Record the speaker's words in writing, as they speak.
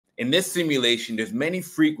In this simulation, there's many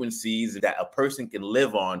frequencies that a person can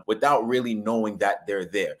live on without really knowing that they're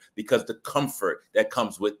there, because the comfort that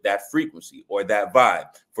comes with that frequency or that vibe.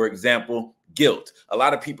 For example, guilt. A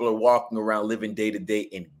lot of people are walking around living day to day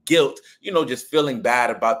in guilt, just feeling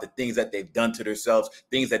bad about the things that they've done to themselves,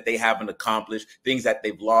 things that they haven't accomplished, things that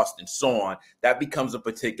they've lost, and so on. That becomes a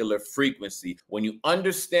particular frequency. When you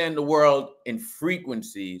understand the world in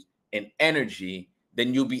frequencies and energy,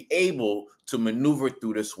 then you'll be able to maneuver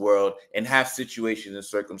through this world and have situations and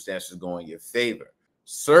circumstances go in your favor.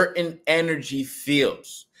 Certain energy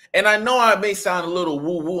fields. And I know I may sound a little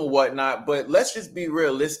woo-woo and whatnot, but let's just be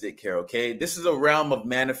realistic here, okay? This is a realm of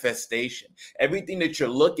manifestation. Everything that you're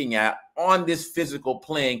looking at on this physical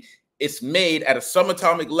plane, it's made at a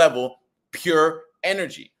subatomic level, pure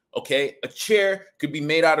energy. Okay, a chair could be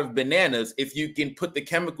made out of bananas if you can put the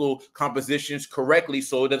chemical compositions correctly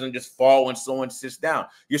so it doesn't just fall when someone sits down.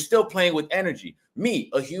 You're still playing with energy. Me,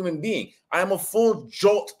 a human being, I'm a full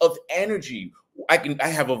jolt of energy. I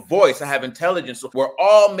have a voice, I have intelligence. So we're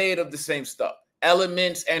all made of the same stuff,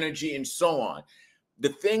 elements, energy, and so on. The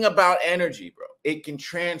thing about energy, bro, it can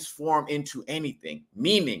transform into anything,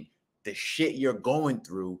 meaning the shit you're going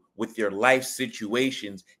through with your life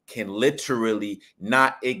situations can literally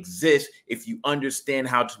not exist if you understand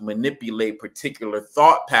how to manipulate particular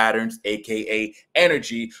thought patterns, aka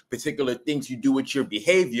energy, particular things you do with your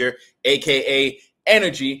behavior, aka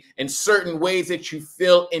energy, and certain ways that you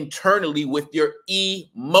feel internally with your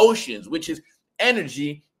emotions, which is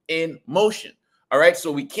energy in motion. All right,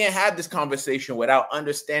 so we can't have this conversation without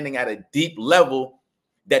understanding at a deep level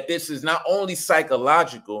that this is not only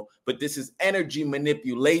psychological, but this is energy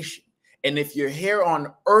manipulation. And if you're here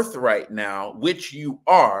on Earth right now, which you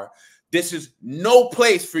are, this is no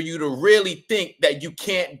place for you to really think that you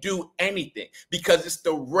can't do anything, because it's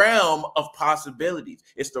the realm of possibilities.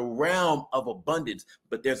 It's the realm of abundance,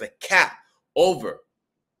 but there's a cap over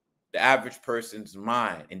the average person's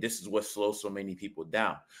mind. And this is what slows so many people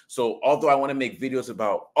down. So although I want to make videos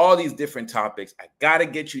about all these different topics, I got to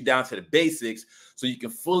get you down to the basics so you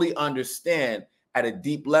can fully understand at a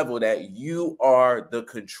deep level that you are the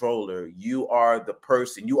controller, you are the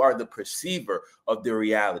person, you are the perceiver of the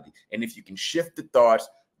reality. And if you can shift the thoughts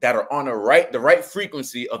that are on the right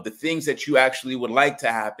frequency of the things that you actually would like to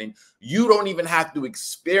happen, you don't even have to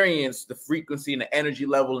experience the frequency and the energy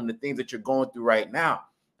level and the things that you're going through right now.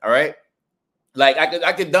 All right. Like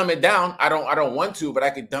I could dumb it down. I don't want to, but I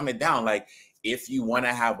could dumb it down. Like, if you want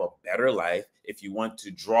to have a better life, if you want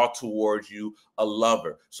to draw towards you a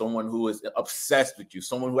lover, someone who is obsessed with you,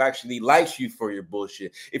 someone who actually likes you for your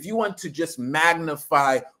bullshit, if you want to just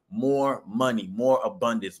magnify more money, more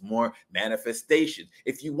abundance, more manifestation,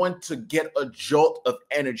 if you want to get a jolt of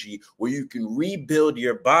energy where you can rebuild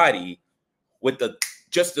your body with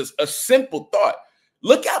just a simple thought.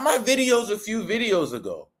 Look at my videos a few videos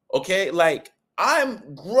ago. Okay, like,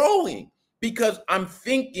 I'm growing because I'm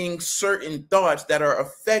thinking certain thoughts that are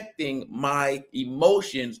affecting my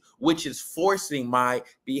emotions, which is forcing my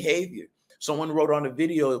behavior. Someone wrote on a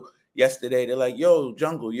video yesterday, they're like, yo,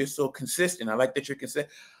 Jungle, you're so consistent. I like that you're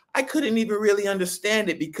consistent. I couldn't even really understand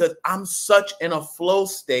it because I'm such in a flow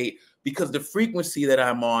state, because the frequency that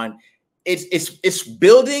I'm on, it's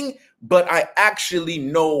building, but I actually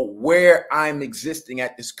know where I'm existing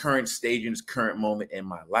at this current stage in this current moment in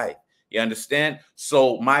my life. You understand?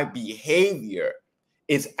 So my behavior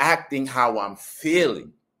is acting how I'm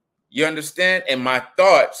feeling. You understand? And my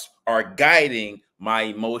thoughts are guiding my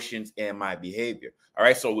emotions and my behavior. All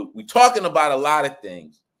right. So we're talking about a lot of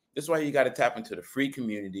things. This is why you got to tap into the free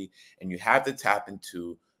community, and you have to tap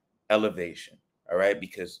into elevation. All right.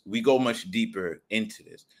 Because we go much deeper into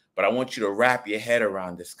this. But I want you to wrap your head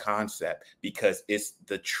around this concept, because it's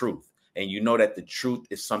the truth. And you know that the truth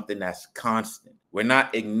is something that's constant. We're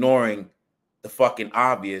not ignoring the fucking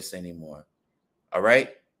obvious anymore. All right?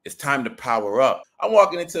 It's time to power up. I'm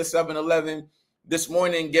walking into a 7-Eleven this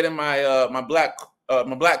morning getting my my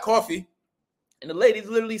black coffee, and the lady's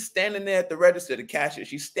literally standing there at the register, the cashier.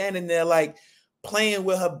 She's standing there like playing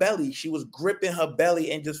with her belly. She was gripping her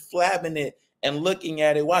belly and just flabbing it and looking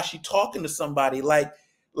at it while she's talking to somebody, like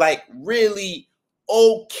really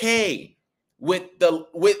okay with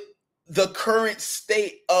the current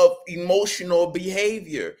state of emotional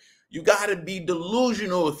behavior. You got to be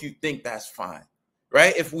delusional if you think that's fine,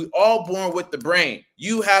 right? If we all born with the brain,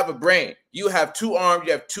 you have a brain, you have 2 arms,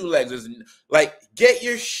 you have 2 legs. Like, get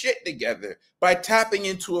your shit together by tapping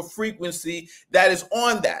into a frequency that is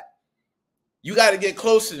on that. You got to get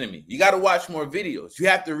closer to me. You got to watch more videos. You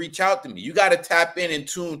have to reach out to me. You got to tap in and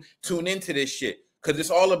tune into this shit, because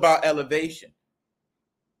it's all about elevation.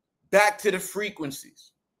 Back to the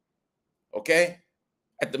frequencies. Okay?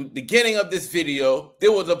 At the beginning of this video,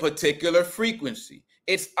 there was a particular frequency.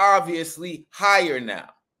 It's obviously higher now.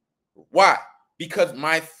 Why? Because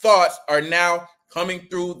my thoughts are now coming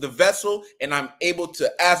through the vessel and I'm able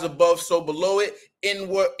to, as above, so below it,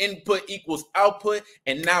 input equals output,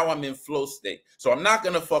 and now I'm in flow state. So I'm not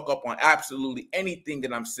going to fuck up on absolutely anything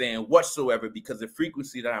that I'm saying whatsoever, because the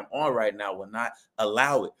frequency that I'm on right now will not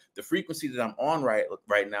allow it. The frequency that I'm on right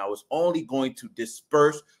now is only going to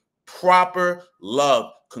disperse proper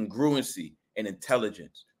love, congruency, and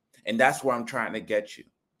intelligence. And that's where I'm trying to get you.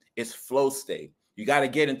 It's flow state. You got to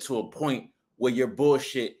get into a point where your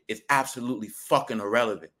bullshit is absolutely fucking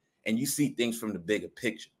irrelevant and you see things from the bigger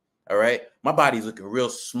picture. All right. My body's looking real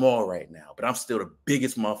small right now, but I'm still the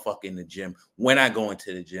biggest motherfucker in the gym when I go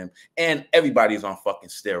into the gym, and everybody's on fucking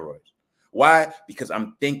steroids. Why? Because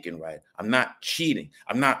I'm thinking right. I'm not cheating.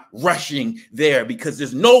 I'm not rushing there because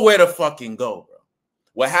there's nowhere to fucking go, bro.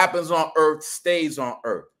 What happens on earth stays on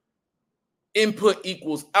earth. Input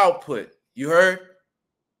equals output. You heard?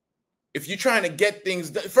 If you're trying to get things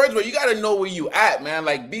done, first of all, you got to know where you at, man.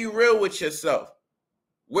 Like, be real with yourself.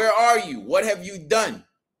 Where are you? What have you done?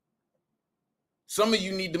 Some of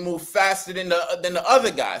you need to move faster than the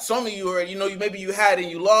other guy. Some of you are, maybe you had it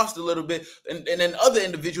and you lost a little bit, and then other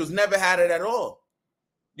individuals never had it at all.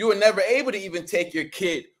 You were never able to even take your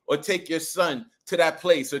kid or take your son to that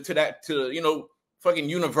place or to fucking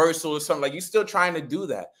Universal or something. Like, you're still trying to do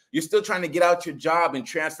that. You're still trying to get out your job and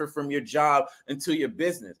transfer from your job into your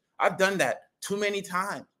business. I've done that too many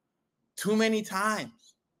times.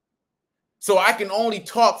 So I can only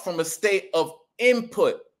talk from a state of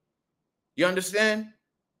input. You understand?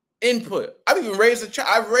 Input. I've even raised a child.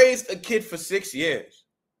 I've raised a kid for 6 years.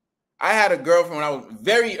 I had a girlfriend when I was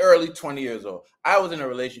very early, 20 years old. I was in a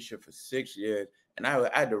relationship for 6 years, and I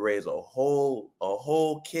had to raise a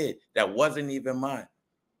whole kid that wasn't even mine.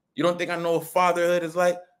 You don't think I know what fatherhood is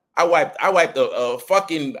like? I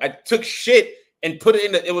took shit and put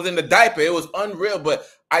it it was in the diaper. It was unreal, but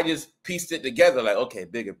I just pieced it together like, okay,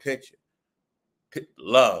 bigger picture.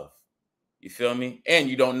 Love. You feel me? And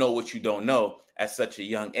you don't know what you don't know at such a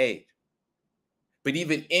young age. But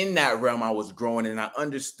even in that realm, I was growing and I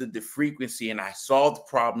understood the frequency and I solved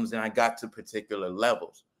problems and I got to particular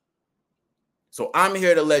levels. So I'm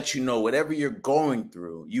here to let you know, whatever you're going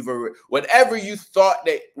through, whatever you thought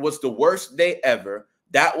that was the worst day ever,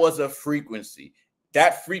 that was a frequency.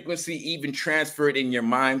 That frequency even transferred in your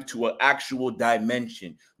mind to an actual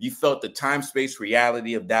dimension. You felt the time-space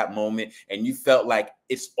reality of that moment, and you felt like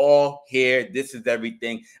it's all here. This is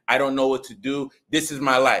everything. I don't know what to do. This is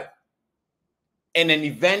my life. And then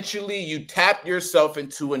eventually you tap yourself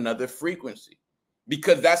into another frequency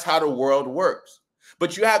because that's how the world works.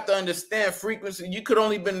 But you have to understand frequency. You could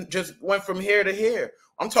only went from here to here.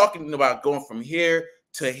 I'm talking about going from here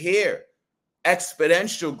to here.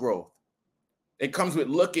 Exponential growth. It comes with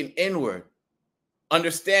looking inward,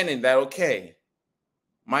 understanding that, okay,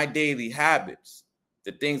 my daily habits,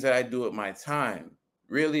 the things that I do with my time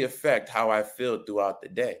really affect how I feel throughout the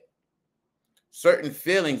day. Certain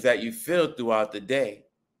feelings that you feel throughout the day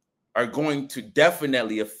are going to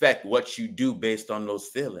definitely affect what you do based on those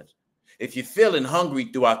feelings. If you're feeling hungry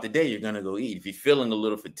throughout the day, you're going to go eat. If you're feeling a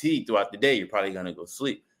little fatigued throughout the day, you're probably going to go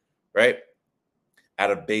sleep, right? At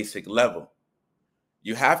a basic level.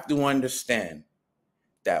 You have to understand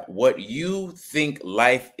that what you think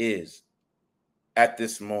life is at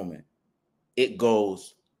this moment, it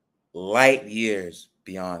goes light years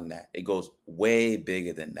beyond that. It goes way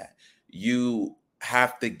bigger than that. You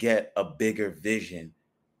have to get a bigger vision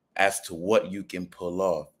as to what you can pull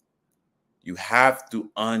off. You have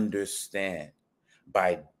to understand,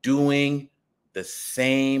 by doing the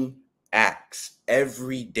same acts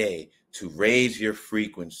every day to raise your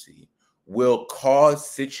frequency will cause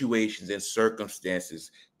situations and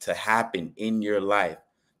circumstances to happen in your life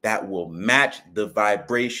that will match the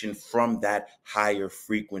vibration from that higher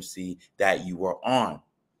frequency that you are on.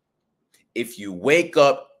 If you wake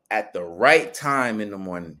up at the right time in the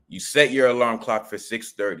morning, you set your alarm clock for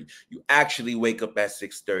 6:30, you actually wake up at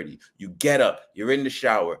 6:30, you get up, you're in the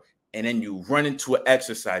shower, and then you run into an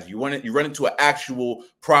exercise, you run into an actual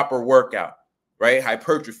proper workout, right?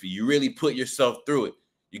 Hypertrophy, you really put yourself through it.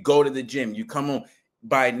 You go to the gym, you come home.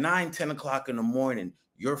 By 9, 10 o'clock in the morning,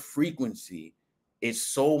 your frequency is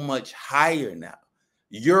so much higher now.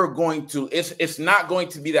 It's not going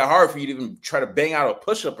to be that hard for you to even try to bang out a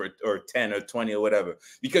push-up or 10 or 20 or whatever,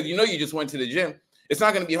 because you just went to the gym. It's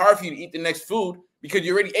not going to be hard for you to eat the next food because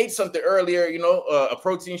you already ate something earlier, a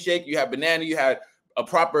protein shake, you had banana, you had a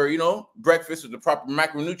proper, breakfast with the proper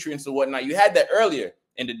macronutrients and whatnot. You had that earlier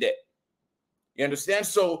in the day. You understand?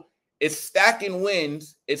 So it's stacking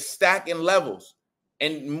wins, it's stacking levels.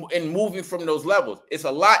 and moving from those levels. It's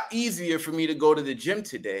a lot easier for me to go to the gym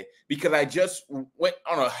today because I just went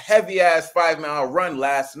on a heavy ass 5-mile run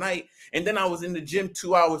last night. And then I was in the gym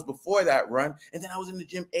 2 hours before that run. And then I was in the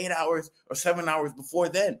gym 8 hours or 7 hours before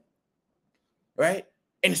then. Right?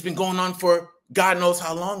 And it's been going on for God knows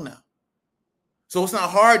how long now. So it's not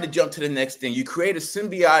hard to jump to the next thing. You create a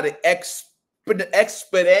symbiotic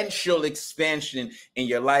exponential expansion in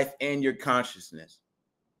your life and your consciousness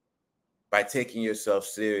by taking yourself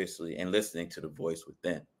seriously and listening to the voice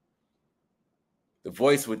within. The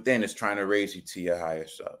voice within is trying to raise you to your higher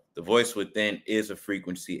self. The voice within is a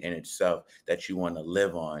frequency in itself that you want to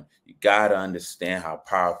live on. You got to understand how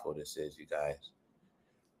powerful this is, you guys.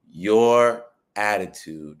 Your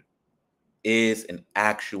attitude is an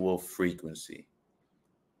actual frequency.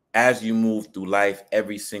 As you move through life,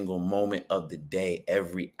 every single moment of the day,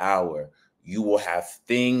 every hour, you will have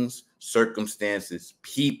things, circumstances,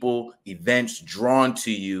 people, events drawn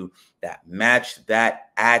to you that match that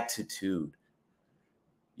attitude.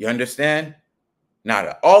 You understand? Now,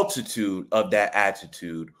 the altitude of that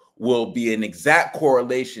attitude will be an exact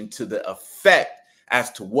correlation to the effect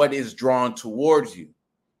as to what is drawn towards you.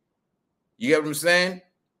 You get what I'm saying?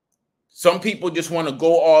 Some people just want to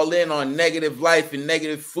go all in on negative life and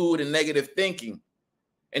negative food and negative thinking.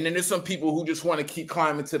 And then there's some people who just want to keep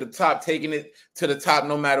climbing to the top, taking it to the top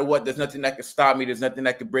no matter what. There's nothing that can stop me. There's nothing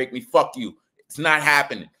that can break me. Fuck you. It's not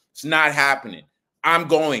happening. It's not happening. I'm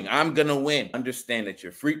going to win. Understand that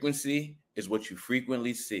your frequency is what you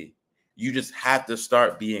frequently see. You just have to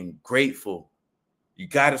start being grateful. You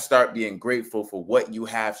got to start being grateful for what you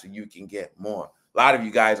have so you can get more. A lot of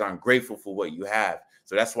you guys aren't grateful for what you have.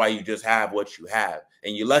 So that's why you just have what you have.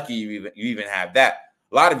 And you're lucky you even have that.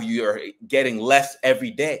 A lot of you are getting less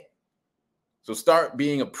every day. So start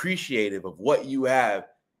being appreciative of what you have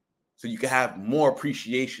so you can have more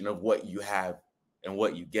appreciation of what you have and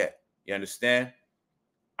what you get. You understand?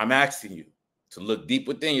 I'm asking you to look deep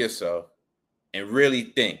within yourself and really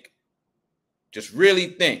think. Just really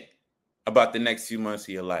think about the next few months of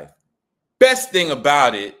your life. Best thing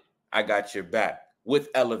about it, I got your back with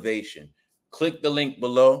elevation. Click the link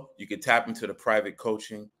below. You can tap into the private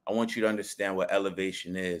coaching. I want you to understand what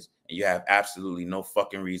elevation is, and you have absolutely no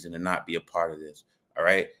fucking reason to not be a part of this. All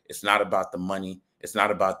right? It's not about the money. It's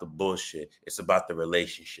not about the bullshit. It's about the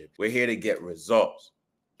relationship. We're here to get results.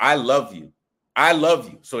 I love you. I love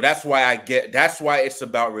you. So that's why it's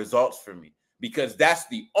about results for me, because that's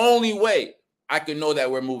the only way I can know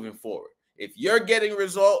that we're moving forward. If you're getting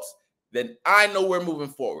results, then I know we're moving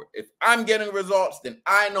forward. If I'm getting results, then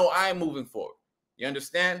I know I'm moving forward. You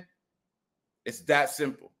understand? It's that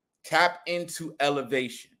simple. Tap into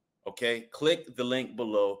elevation, okay? Click the link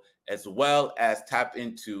below, as well as tap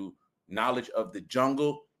into Knowledge of the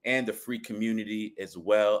Jungle and the free community as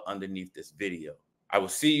well underneath this video. I will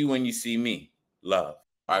see you when you see me. Love.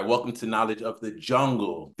 All right, welcome to Knowledge of the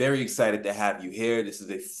Jungle. Very excited to have you here. This is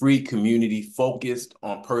a free community focused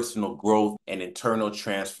on personal growth and internal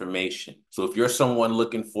transformation. So if you're someone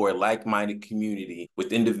looking for a like-minded community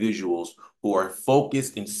with individuals who are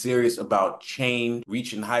focused and serious about change,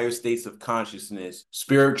 reaching higher states of consciousness,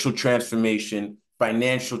 spiritual transformation,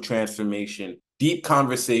 financial transformation, deep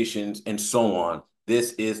conversations, and so on,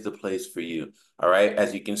 this is the place for you. All right,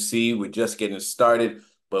 as you can see, we're just getting started,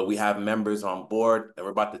 but we have members on board and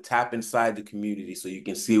we're about to tap inside the community so you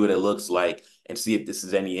can see what it looks like and see if this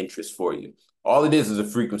is any interest for you. All it is a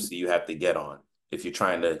frequency you have to get on if you're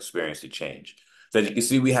trying to experience a change. So as you can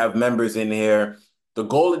see, we have members in here. The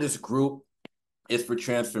goal of this group is for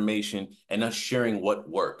transformation and us sharing what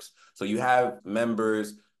works. So you have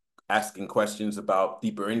members asking questions about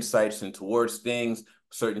deeper insights and towards things,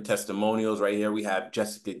 certain testimonials. Right here, we have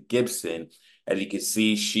Jessica Gibson. As you can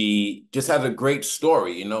see, she just has a great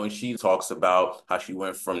story, and she talks about how she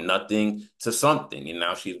went from nothing to something. And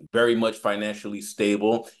now she's very much financially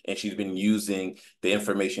stable, and she's been using the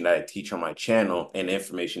information that I teach on my channel and the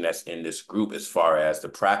information that's in this group as far as the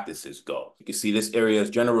practices go. You can see this area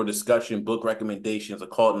is general discussion, book recommendations,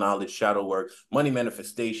 occult knowledge, shadow work, money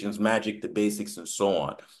manifestations, magic, the basics, and so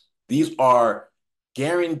on. These are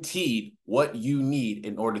guaranteed what you need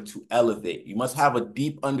in order to elevate. You must have a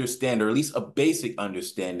deep understanding, or at least a basic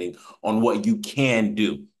understanding on what you can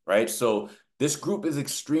do, right? So this group is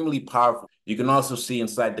extremely powerful. You can also see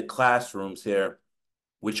inside the classrooms here,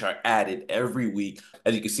 which are added every week.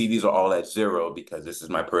 As you can see, these are all at zero because this is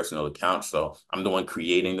my personal account. So I'm the one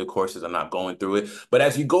creating the courses. I'm not going through it. But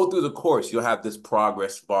as you go through the course, you'll have this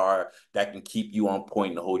progress bar that can keep you on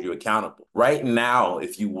point and hold you accountable. Right now,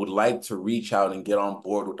 if you would like to reach out and get on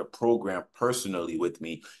board with the program personally with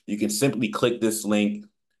me, you can simply click this link,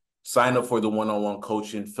 sign up for the one-on-one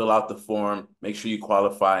coaching, fill out the form, make sure you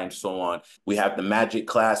qualify, and so on. We have the Magic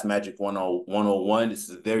class, Magic 101. This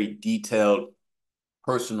is a very detailed,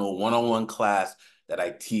 personal one-on-one class that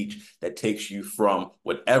I teach that takes you from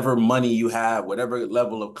whatever money you have, whatever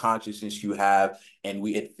level of consciousness you have, and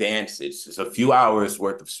we advance it. It's a few hours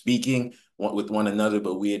worth of speaking with one another,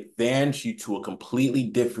 but we advance you to a completely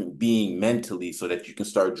different being mentally so that you can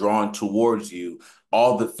start drawing towards you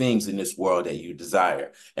all the things in this world that you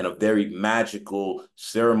desire in a very magical,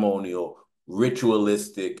 ceremonial,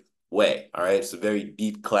 ritualistic way. All right. It's a very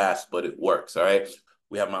deep class, but it works. All right.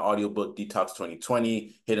 We have my audiobook, Detox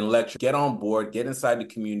 2020, hidden lecture. Get on board, get inside the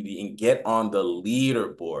community, and get on the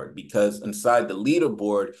leaderboard, because inside the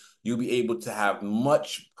leaderboard, you'll be able to have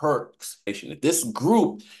much perks. If this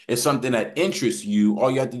group is something that interests you,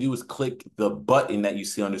 all you have to do is click the button that you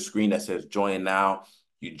see on the screen that says join now.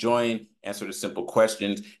 You join, answer the simple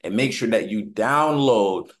questions, and make sure that you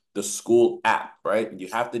download the school app, right? You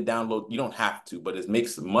have to download, you don't have to, but it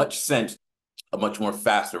makes much sense, much more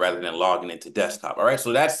faster rather than logging into desktop. All right,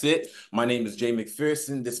 so that's it. My name is Jay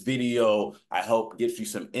McPherson. This video, I hope, gives you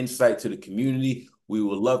some insight to the community. We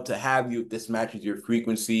would love to have you if this matches your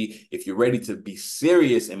frequency. If you're ready to be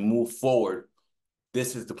serious and move forward,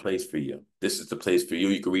 this is the place for you. This is the place for you.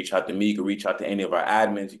 You can reach out to me. You can reach out to any of our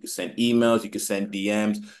admins. You can send emails. You can send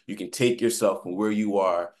DMs. You can take yourself from where you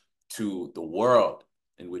are to the world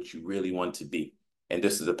in which you really want to be. And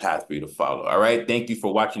this is a path for you to follow. All right. Thank you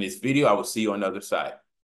for watching this video. I will see you on the other side.